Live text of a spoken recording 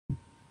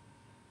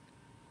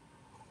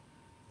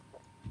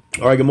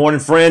All right, good morning,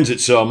 friends.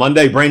 It's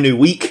Monday, brand new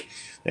week,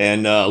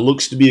 and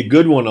looks to be a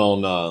good one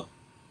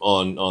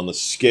on the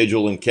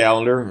schedule and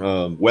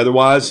calendar.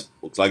 Weather-wise,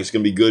 looks like it's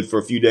going to be good for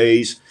a few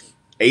days.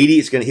 80,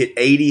 it's going to hit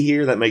 80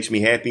 here. That makes me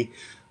happy,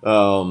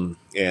 and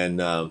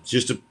it's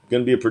just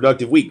going to be a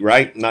productive week,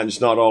 right?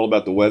 Not all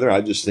about the weather.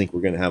 I just think we're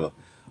going to have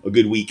a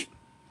good week,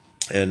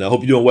 and I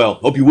hope you're doing well.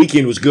 Hope your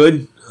weekend was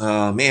good.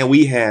 Man,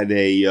 we had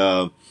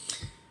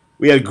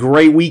a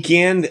great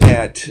weekend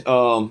at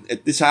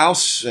this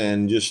house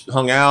and just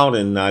hung out,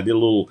 and I did a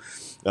little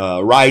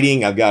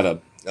writing. I've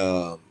got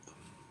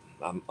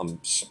I'm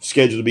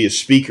scheduled to be a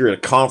speaker at a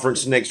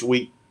conference next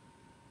week,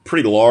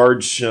 pretty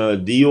large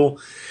deal,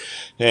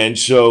 and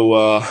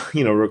so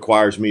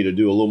requires me to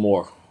do a little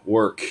more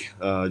work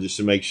just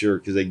to make sure,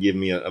 because they give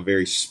me a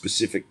very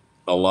specific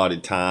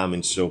allotted time,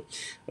 and so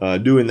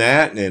doing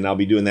that, and I'll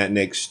be doing that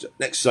next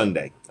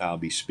Sunday. I'll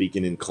be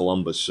speaking in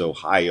Columbus,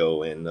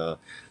 Ohio, and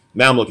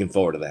now I'm looking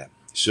forward to that.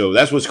 So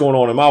that's what's going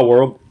on in my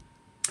world.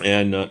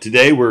 And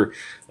today we're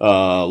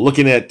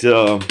looking at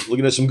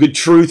some good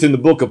truth in the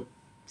book of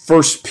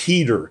First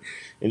Peter.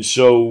 And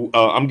so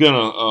I'm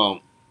gonna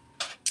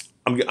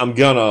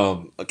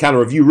kind of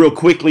review real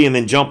quickly and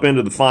then jump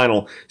into the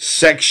final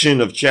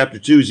section of chapter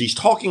 2 as he's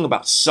talking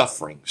about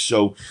suffering.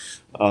 So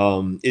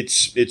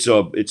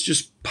it's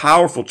just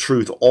powerful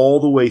truth all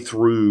the way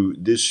through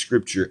this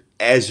scripture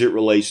as it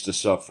relates to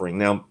suffering.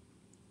 Now,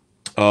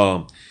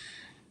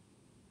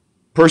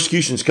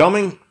 persecution's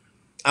coming.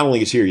 I don't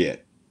think it's here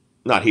yet.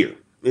 Not here.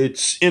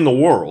 It's in the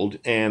world,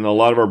 and a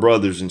lot of our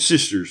brothers and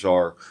sisters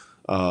are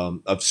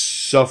of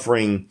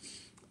suffering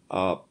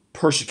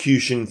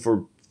persecution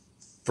for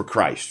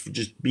Christ, for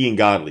just being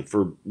godly,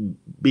 for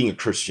being a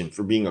Christian,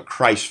 for being a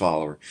Christ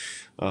follower.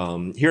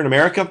 Here in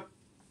America,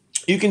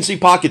 you can see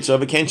pockets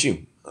of it, can't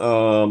you?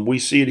 We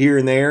see it here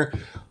and there,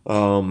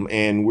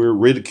 and we're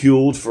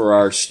ridiculed for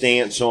our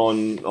stance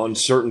on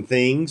certain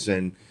things,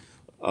 and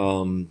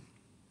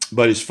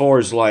but as far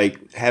as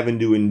like having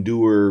to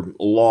endure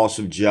loss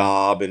of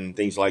job and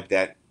things like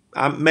that,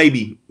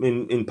 maybe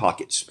in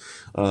pockets.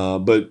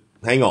 But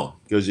hang on,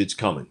 because it's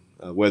coming.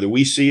 Whether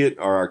we see it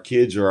or our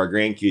kids or our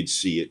grandkids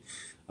see it,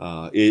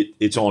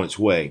 it's on its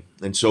way.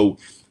 And so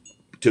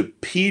to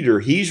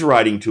Peter, he's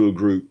writing to a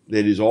group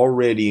that is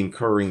already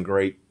incurring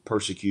great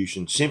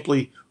persecution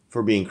simply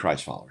for being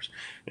Christ followers.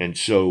 And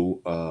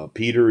so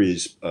Peter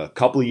is a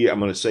couple of years, I'm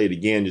going to say it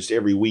again, just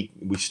every week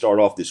we start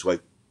off this way.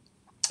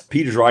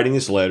 Peter's writing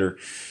this letter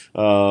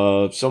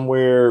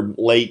somewhere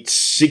late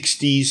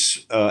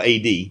 60s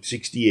AD,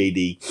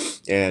 60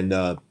 AD,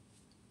 and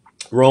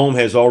Rome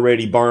has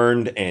already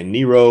burned, and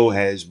Nero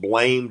has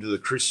blamed the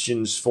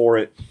Christians for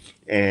it,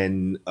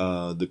 and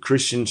the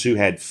Christians who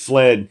had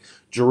fled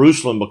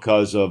Jerusalem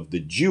because of the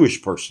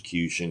Jewish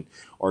persecution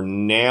are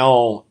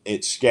now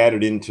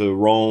scattered into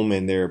Rome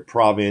and their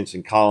province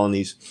and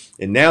colonies,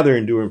 and now they're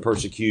enduring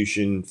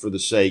persecution for the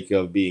sake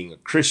of being a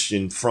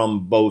Christian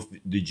from both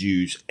the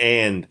Jews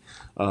and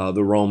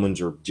the Romans,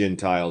 or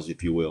Gentiles,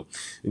 if you will.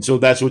 And so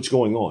that's what's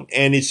going on,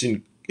 and it's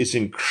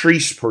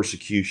increased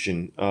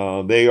persecution.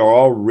 They are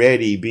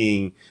already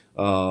being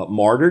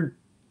martyred,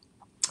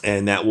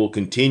 and that will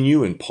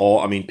continue. And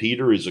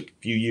Peter is a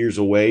few years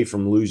away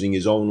from losing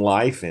his own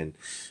life, and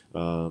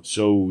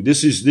so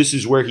this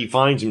is where he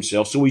finds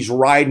himself. So he's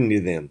writing to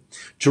them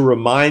to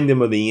remind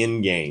them of the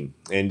end game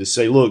and to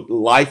say, look,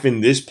 life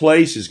in this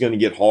place is going to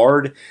get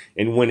hard,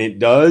 and when it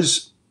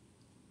does,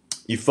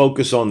 you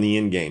focus on the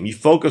end game. You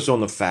focus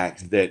on the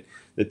fact that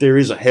there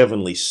is a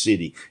heavenly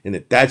city, and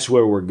that's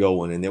where we're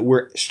going, and that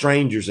we're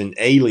strangers and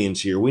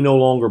aliens here. We no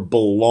longer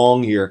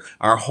belong here.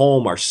 Our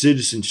home, our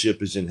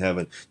citizenship is in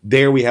heaven.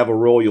 There we have a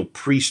royal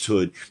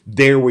priesthood.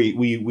 There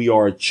we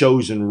are a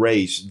chosen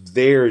race.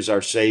 There is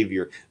our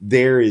Savior.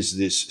 There is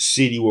this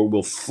city where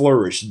we'll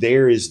flourish.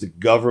 There is the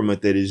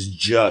government that is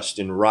just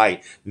and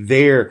right.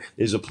 There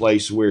is a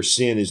place where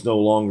sin is no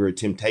longer a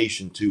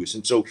temptation to us.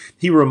 And so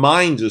he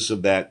reminds us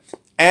of that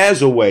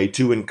as a way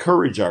to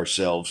encourage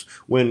ourselves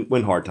when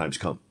hard times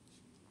come.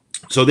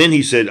 So then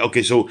he said,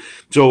 okay, so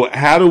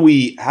how do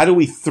we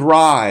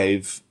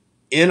thrive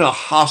in a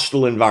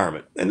hostile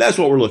environment? And that's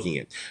what we're looking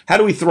at. How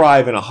do we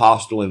thrive in a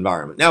hostile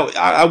environment? Now,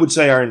 I would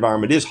say our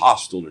environment is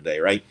hostile today,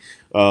 right?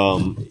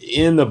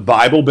 In the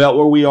Bible Belt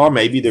where we are,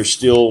 maybe there's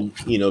still,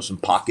 some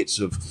pockets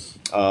of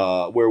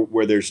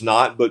where there's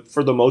not, but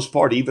for the most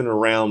part, even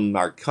around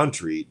our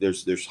country,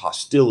 there's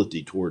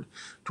hostility toward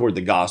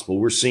the gospel.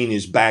 We're seen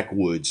as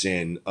backwoods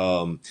and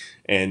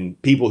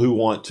people who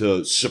want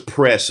to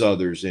suppress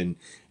others and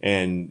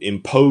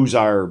impose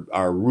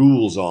our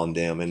rules on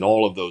them and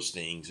all of those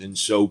things. And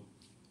so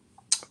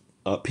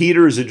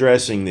Peter is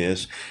addressing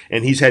this,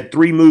 and he's had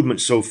three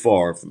movements so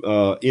far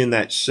in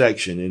that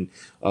section in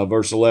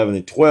verse 11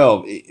 and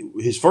 12.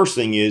 His first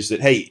thing is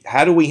that, hey,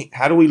 how do we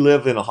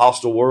live in a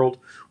hostile world?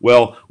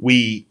 Well,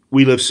 we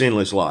live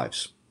sinless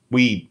lives.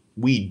 We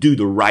we do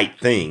the right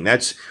thing.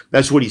 That's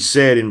what he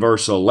said in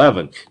verse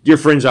 11. Dear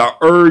friends, I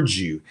urge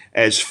you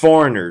as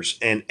foreigners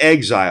and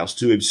exiles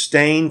to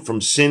abstain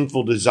from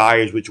sinful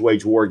desires which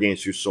wage war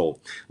against your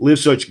soul. Live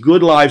such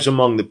good lives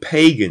among the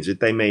pagans that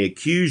they may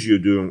accuse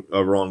you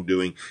of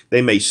wrongdoing.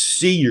 They may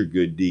see your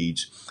good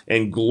deeds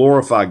and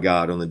glorify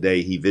God on the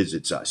day he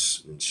visits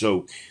us. And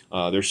so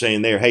they're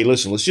saying there, hey,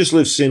 listen, let's just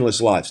live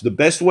sinless lives. The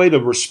best way to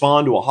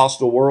respond to a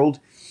hostile world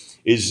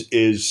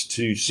is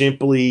to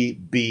simply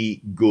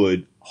be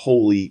good,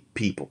 holy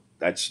people.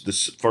 That's the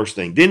first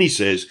thing. Then he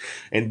says,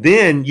 and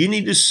then you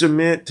need to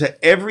submit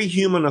to every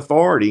human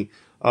authority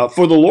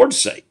for the Lord's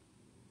sake.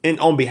 And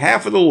on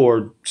behalf of the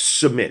Lord,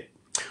 submit.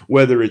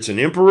 Whether it's an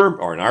emperor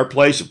or in our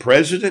place, a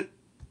president,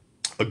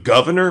 a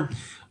governor,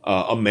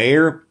 a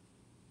mayor,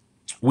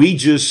 we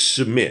just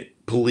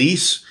submit.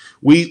 Police,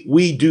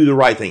 we do the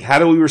right thing. How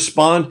do we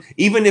respond?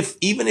 Even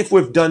if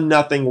we've done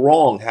nothing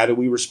wrong, how do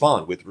we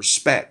respond? With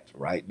respect,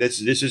 right?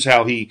 This is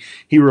how he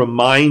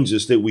reminds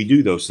us that we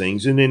do those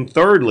things. And then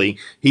thirdly,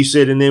 he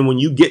said, and then when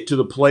you get to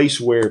the place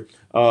where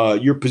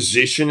your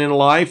position in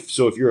life,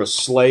 so if you're a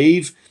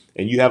slave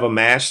and you have a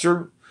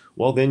master,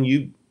 well, then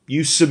you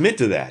submit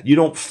to that. You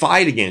don't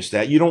fight against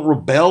that. You don't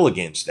rebel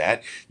against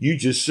that. You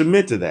just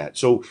submit to that.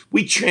 So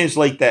we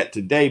translate that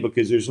today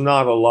because there's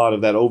not a lot of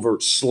that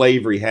overt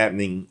slavery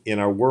happening in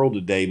our world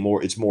today.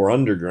 It's more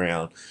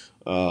underground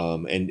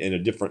and a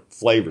different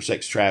flavor,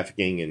 sex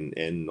trafficking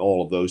and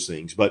all of those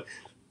things. But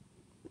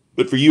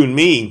for you and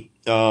me,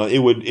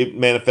 it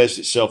manifests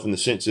itself in the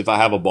sense if I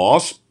have a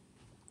boss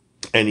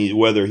and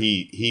whether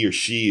he or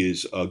she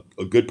is a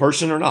good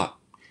person or not,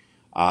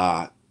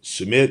 I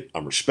submit,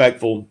 I'm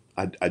respectful,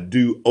 I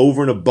do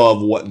over and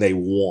above what they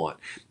want.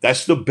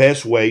 That's the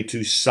best way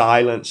to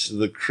silence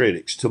the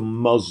critics, to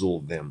muzzle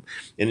them.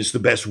 And it's the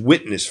best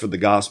witness for the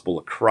gospel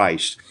of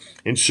Christ.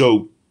 And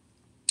so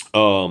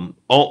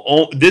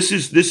this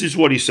is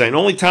what he's saying.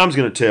 Only time's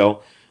going to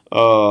tell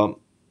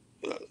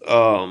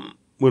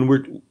when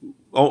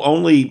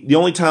the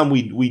only time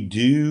we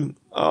do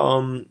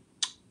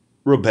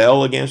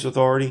rebel against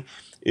authority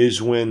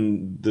is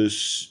when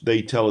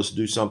they tell us to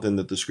do something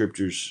that the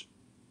scriptures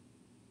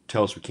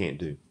tell us we can't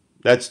do.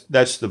 That's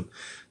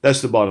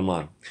the bottom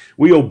line.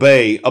 We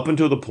obey up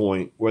until the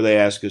point where they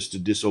ask us to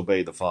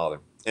disobey the Father.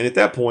 And at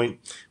that point,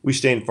 we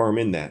stand firm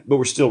in that. But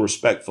we're still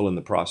respectful in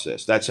the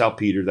process. That's how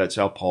Peter, that's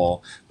how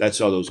Paul, that's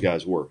how those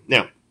guys were.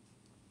 Now,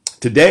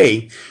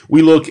 today,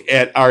 we look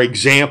at our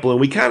example, and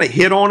we kind of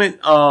hit on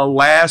it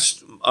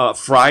last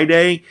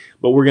Friday,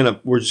 but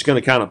we're just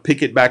gonna kind of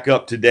pick it back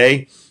up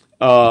today.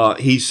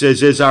 He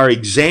says, as our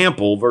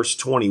example, verse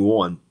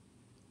 21,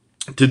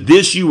 to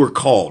this you were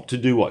called to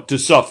do what? To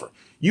suffer.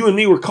 You and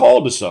me were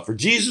called to suffer.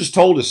 Jesus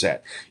told us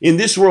that. In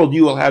this world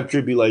you will have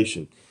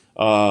tribulation.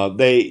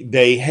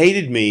 They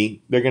hated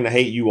me, they're going to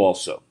hate you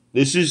also.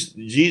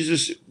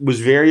 Jesus was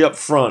very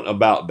upfront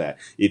about that.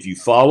 If you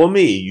follow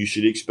me, you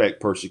should expect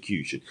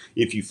persecution.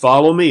 If you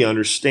follow me,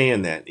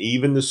 understand that.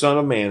 Even the Son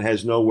of Man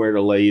has nowhere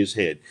to lay his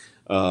head.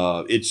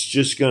 It's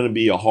just going to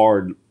be a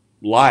hard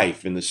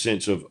life in the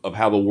sense of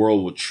how the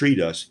world will treat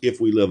us if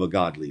we live a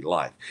godly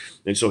life.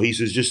 And so he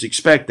says, just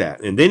expect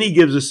that. And then he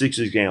gives us this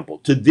example.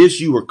 To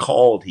this you were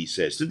called, he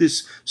says, to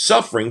this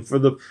suffering for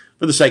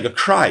the sake of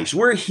Christ.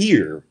 We're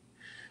here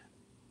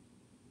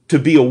to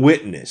be a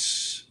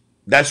witness.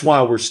 That's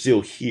why we're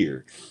still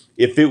here.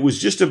 If it was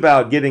just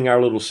about getting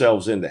our little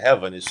selves into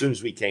heaven, as soon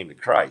as we came to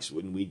Christ,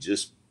 wouldn't we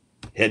just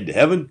head to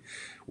heaven?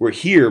 We're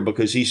here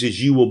because he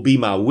says, you will be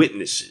my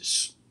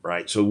witnesses,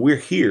 right? So we're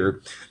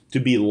here to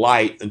be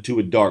light unto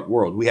a dark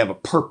world. We have a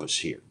purpose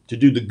here to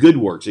do the good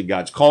works that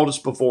God's called us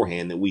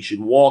beforehand that we should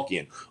walk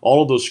in.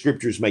 All of those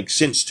scriptures make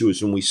sense to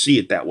us when we see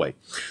it that way.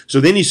 So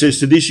then he says,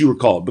 to this you were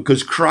called,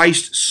 because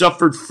Christ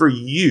suffered for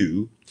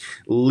you,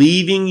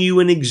 leaving you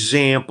an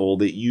example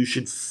that you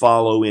should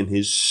follow in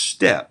his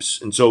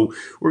steps. And so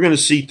we're going to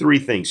see three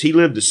things. He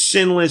lived a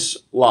sinless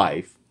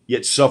life,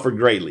 yet suffered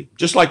greatly.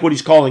 Just like what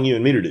he's calling you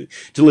and me to do,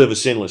 to live a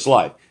sinless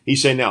life.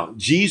 He's saying now,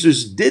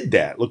 Jesus did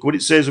that. Look what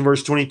it says in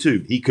verse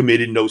 22. He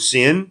committed no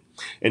sin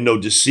and no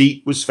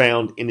deceit was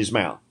found in his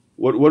mouth.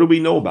 What do we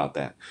know about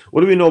that?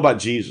 What do we know about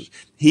Jesus?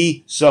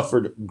 He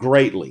suffered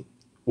greatly.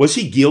 Was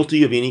he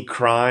guilty of any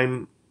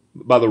crime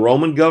by the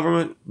Roman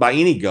government? By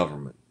any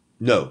government?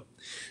 No.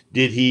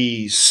 Did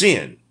he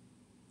sin?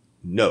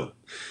 No.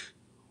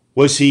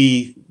 Was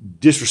he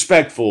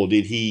disrespectful?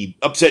 Did he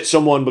upset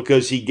someone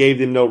because he gave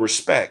them no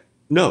respect?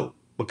 No,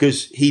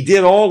 because he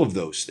did all of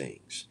those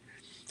things.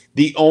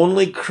 The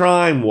only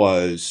crime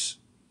was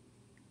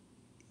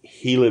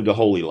he lived a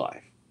holy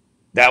life.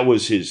 That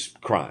was his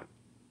crime.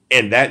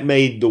 And that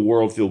made the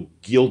world feel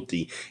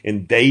guilty.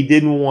 And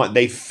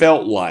they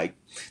felt like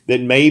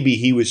that maybe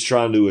he was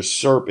trying to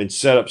usurp and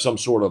set up some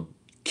sort of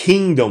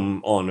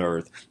kingdom on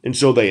earth. And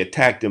so they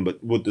attacked him.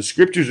 But what the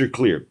scriptures are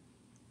clear.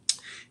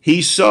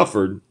 He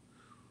suffered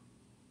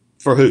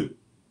for who?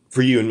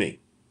 For you and me.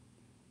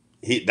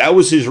 That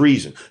was his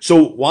reason.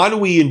 So why do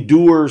we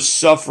endure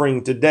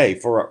suffering today?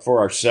 For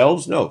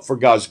ourselves? No, for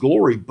God's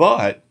glory,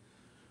 but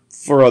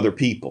for other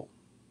people.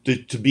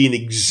 to be an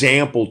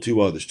example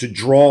to others, to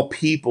draw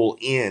people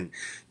in.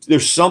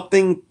 There's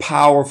something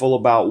powerful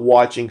about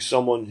watching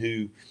someone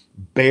who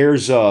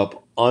bears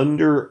up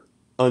under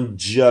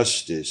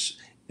injustice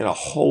in a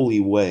holy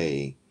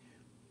way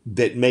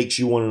that makes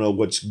you want to know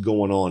what's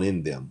going on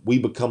in them. We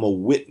become a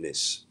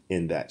witness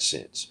in that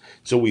sense.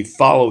 So we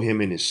follow him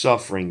in his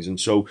sufferings. And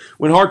so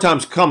when hard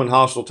times come and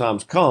hostile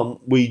times come,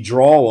 we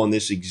draw on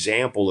this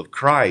example of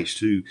Christ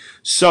who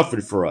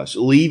suffered for us,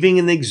 leaving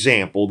an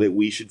example that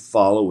we should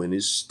follow in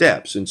his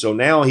steps. And so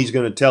now he's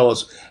going to tell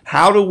us,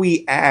 how do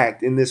we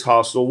act in this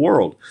hostile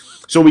world?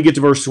 So we get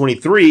to verse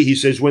 23. He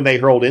says, when they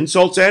hurled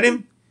insults at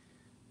him,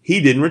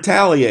 he didn't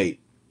retaliate.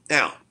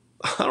 Now,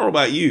 I don't know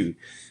about you,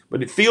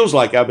 but it feels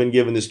like I've been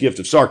given this gift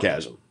of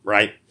sarcasm,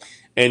 right?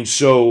 And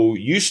so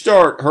you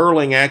start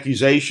hurling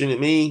accusation at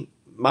me,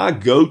 my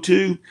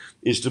go-to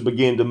is to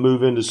begin to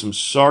move into some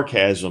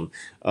sarcasm.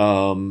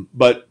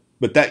 But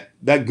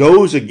that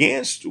goes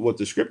against what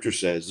the Scripture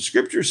says. The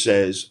Scripture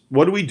says,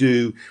 what do we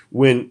do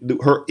when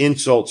her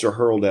insults are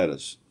hurled at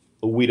us?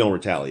 We don't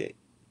retaliate.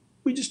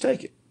 We just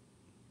take it.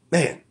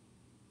 Man,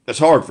 that's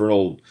hard for an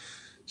old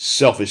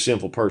selfish,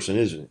 sinful person,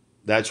 isn't it?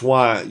 That's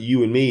why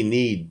you and me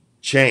need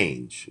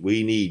change.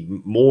 We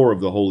need more of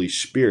the Holy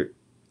Spirit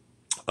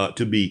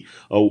to be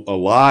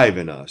alive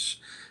in us.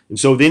 And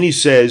so then he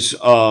says,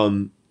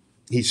 when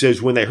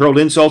they hurled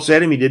insults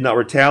at him, he did not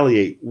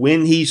retaliate.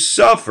 When he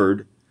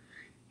suffered,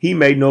 he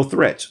made no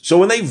threats. So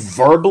when they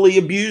verbally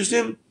abused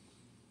him,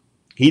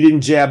 he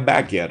didn't jab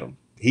back at them.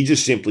 He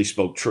just simply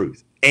spoke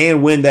truth.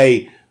 And when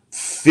they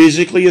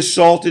physically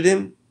assaulted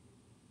him,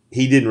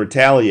 he didn't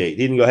retaliate.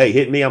 He didn't go, hey,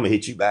 hit me, I'm going to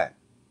hit you back.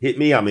 Hit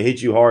me, I'm going to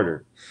hit you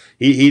harder.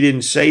 He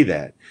didn't say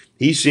that.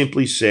 He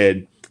simply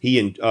said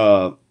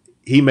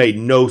he made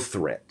no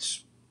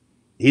threats.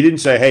 He didn't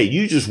say, hey,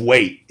 you just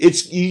wait.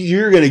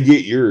 You're going to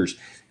get yours.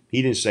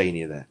 He didn't say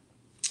any of that.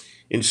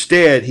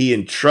 Instead, he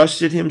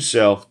entrusted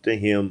himself to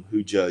him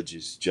who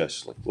judges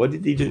justly. What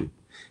did he do?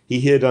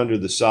 He hid under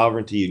the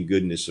sovereignty and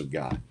goodness of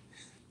God.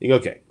 You go,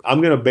 okay,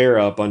 I'm going to bear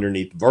up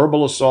underneath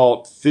verbal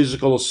assault,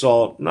 physical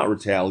assault, not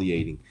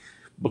retaliating,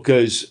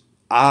 because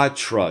I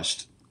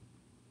trust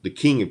the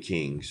King of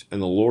Kings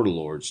and the Lord of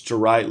Lords to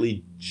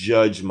rightly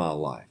judge my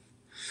life.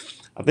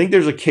 I think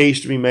there's a case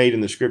to be made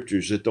in the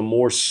Scriptures that the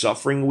more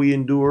suffering we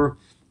endure,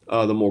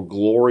 the more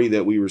glory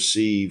that we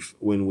receive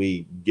when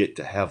we get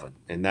to heaven.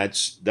 And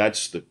that's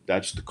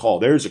the call.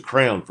 There's a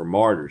crown for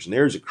martyrs, and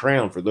there's a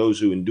crown for those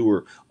who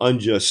endure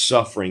unjust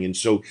suffering. And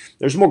so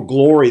there's more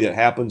glory that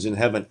happens in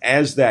heaven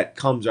as that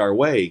comes our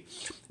way.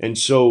 And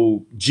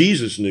so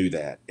Jesus knew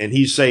that, and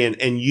he's saying,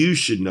 and you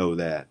should know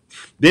that.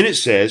 Then it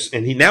says,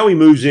 and now he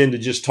moves into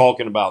just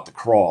talking about the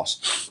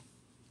cross.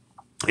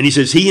 And he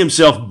says, he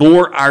himself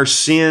bore our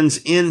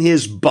sins in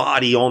his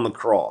body on the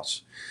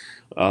cross.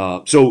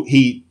 So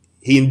he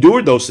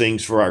endured those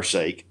things for our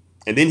sake.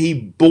 And then he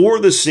bore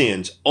the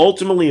sins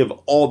ultimately of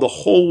the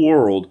whole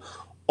world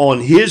on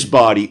his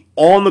body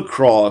on the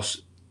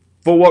cross.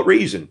 For what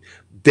reason?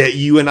 That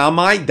you and I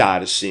might die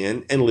to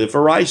sin and live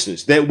for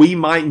righteousness. That we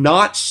might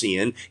not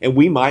sin and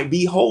we might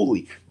be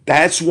holy.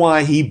 That's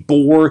why he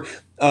bore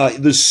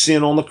the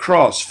sin on the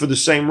cross, for the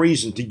same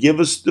reason, to give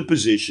us the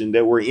position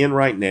that we're in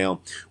right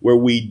now, where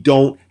we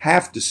don't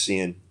have to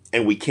sin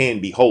and we can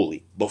be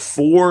holy.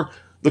 Before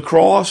the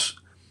cross,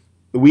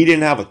 we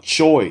didn't have a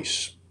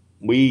choice.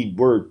 We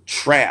were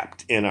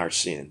trapped in our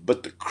sin.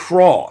 But the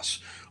cross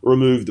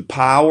removed the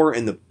power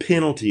and the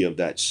penalty of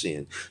that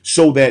sin,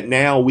 so that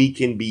now we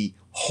can be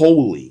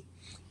holy.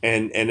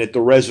 And at the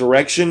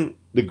resurrection,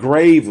 the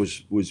grave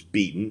was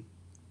beaten.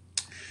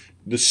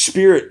 The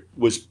Spirit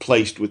was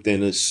placed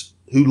within us,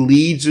 who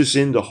leads us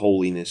into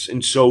holiness.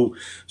 And so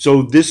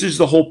this is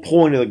the whole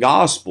point of the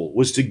gospel,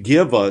 was to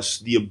give us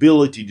the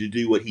ability to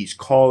do what he's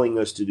calling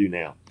us to do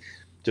now,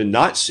 to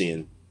not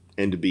sin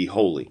and to be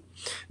holy.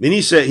 Then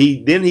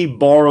he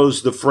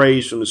borrows the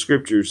phrase from the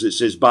Scriptures that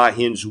says, by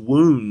his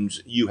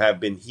wounds you have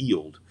been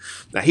healed.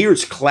 Now here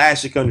it's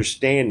classic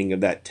understanding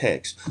of that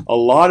text. A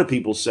lot of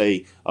people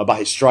say, by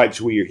his stripes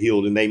we are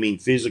healed, and they mean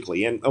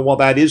physically. And while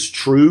that is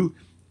true,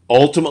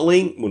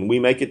 ultimately, when we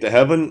make it to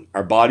heaven,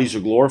 our bodies are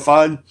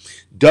glorified,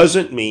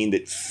 doesn't mean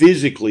that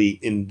physically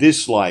in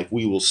this life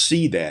we will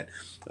see that.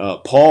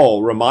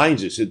 Paul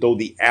reminds us that though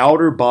the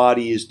outer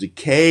body is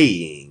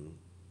decaying,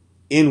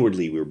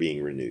 inwardly we're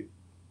being renewed,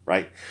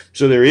 right?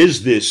 So there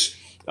is this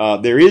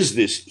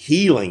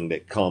healing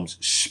that comes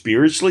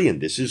spiritually,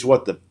 and this is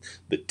what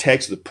the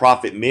text of the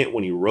prophet meant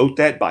when he wrote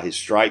that. By his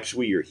stripes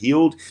we are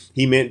healed.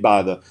 He meant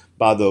by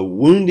the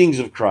woundings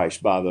of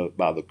Christ, by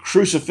the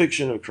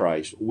crucifixion of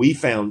Christ, we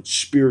found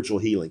spiritual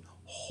healing,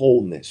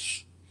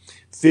 wholeness.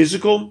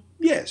 Physical,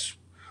 yes.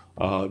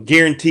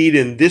 Guaranteed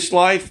in this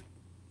life,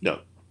 no.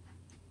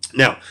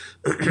 Now,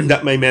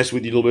 that may mess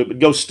with you a little bit, but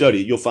go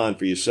study it. You'll find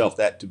for yourself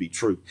that to be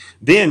true.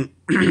 Then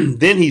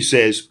he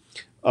says,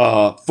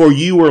 For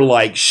you are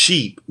like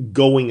sheep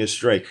going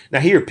astray. Now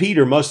here,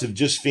 Peter must have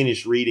just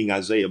finished reading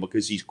Isaiah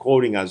because he's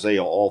quoting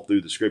Isaiah all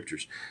through the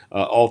scriptures,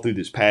 all through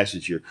this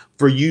passage here.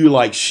 For you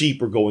like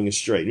sheep are going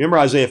astray. Remember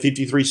Isaiah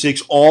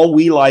 53:6, all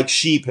we like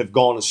sheep have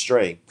gone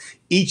astray.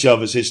 Each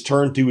of us has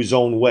turned to his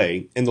own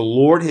way, and the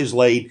Lord has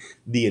laid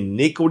the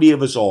iniquity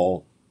of us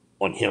all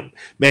on him.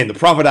 Man, the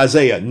prophet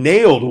Isaiah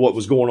nailed what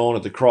was going on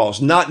at the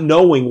cross, not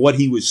knowing what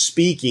he was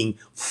speaking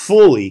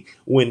fully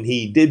when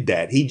he did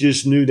that. He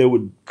just knew there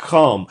would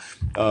come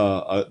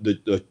a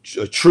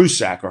true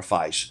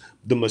sacrifice,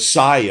 the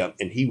Messiah,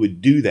 and he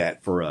would do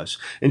that for us.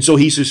 And so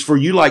he says, for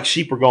you like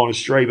sheep are gone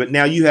astray, but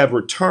now you have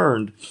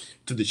returned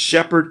to the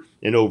shepherd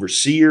and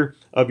overseer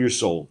of your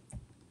soul.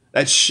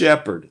 That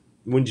shepherd,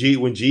 when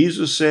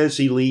Jesus says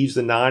he leaves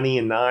the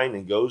 99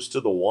 and goes to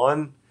the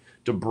one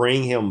to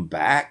bring him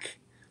back,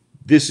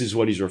 this is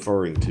what he's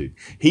referring to.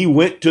 He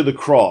went to the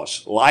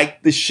cross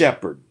like the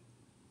shepherd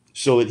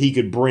so that he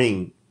could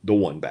bring the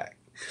one back.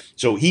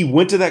 So he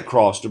went to that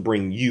cross to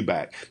bring you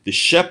back. The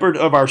shepherd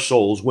of our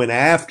souls went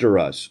after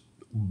us,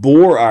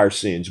 bore our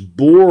sins,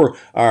 bore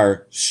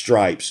our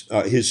stripes,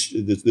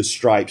 the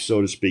stripes,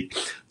 so to speak.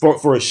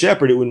 For a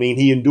shepherd, it would mean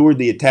he endured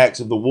the attacks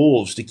of the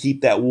wolves to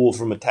keep that wolf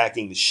from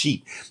attacking the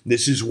sheep.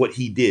 This is what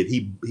he did.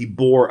 He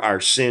bore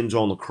our sins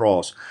on the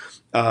cross.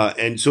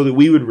 And so that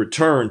we would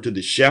return to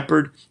the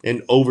shepherd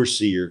and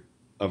overseer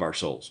of our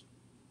souls.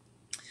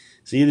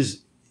 See,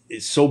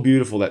 it's so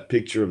beautiful, that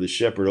picture of the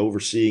shepherd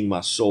overseeing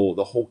my soul,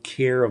 the whole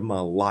care of my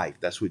life.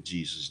 That's what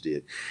Jesus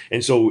did.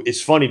 And so it's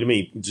funny to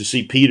me to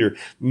see Peter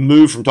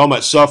move from talking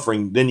about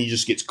suffering, then he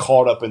just gets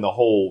caught up in the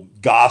whole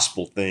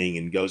gospel thing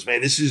and goes,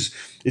 man,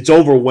 it's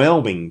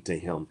overwhelming to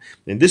him.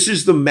 And this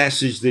is the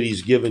message that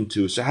he's given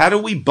to us. So how do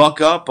we buck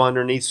up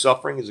underneath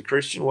suffering as a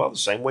Christian? Well, the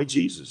same way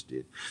Jesus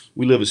did.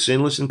 We live a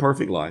sinless and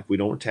perfect life. We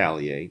don't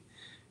retaliate.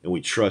 And we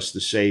trust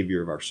the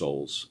Savior of our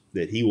souls,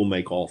 that he will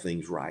make all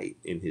things right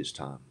in his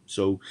time.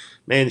 So,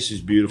 man, this is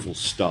beautiful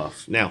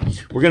stuff. Now,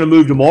 we're going to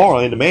move tomorrow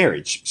into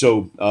marriage.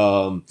 So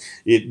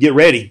get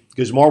ready,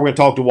 because tomorrow we're going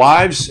to talk to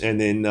wives,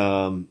 and then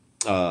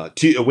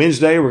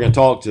Wednesday we're going to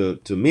talk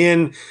to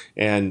men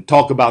and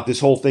talk about this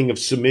whole thing of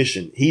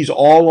submission. He's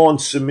all on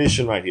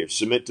submission right here.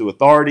 Submit to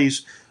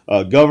authorities,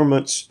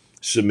 governments,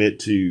 submit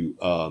to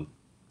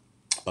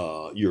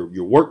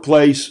your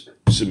workplace,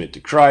 submit to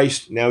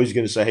Christ. Now he's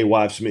going to say, hey,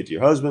 wives, submit to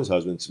your husbands,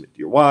 husbands, submit to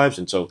your wives.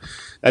 And so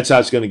that's how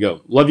it's going to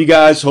go. Love you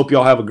guys. Hope you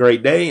all have a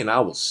great day, and I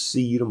will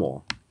see you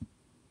tomorrow.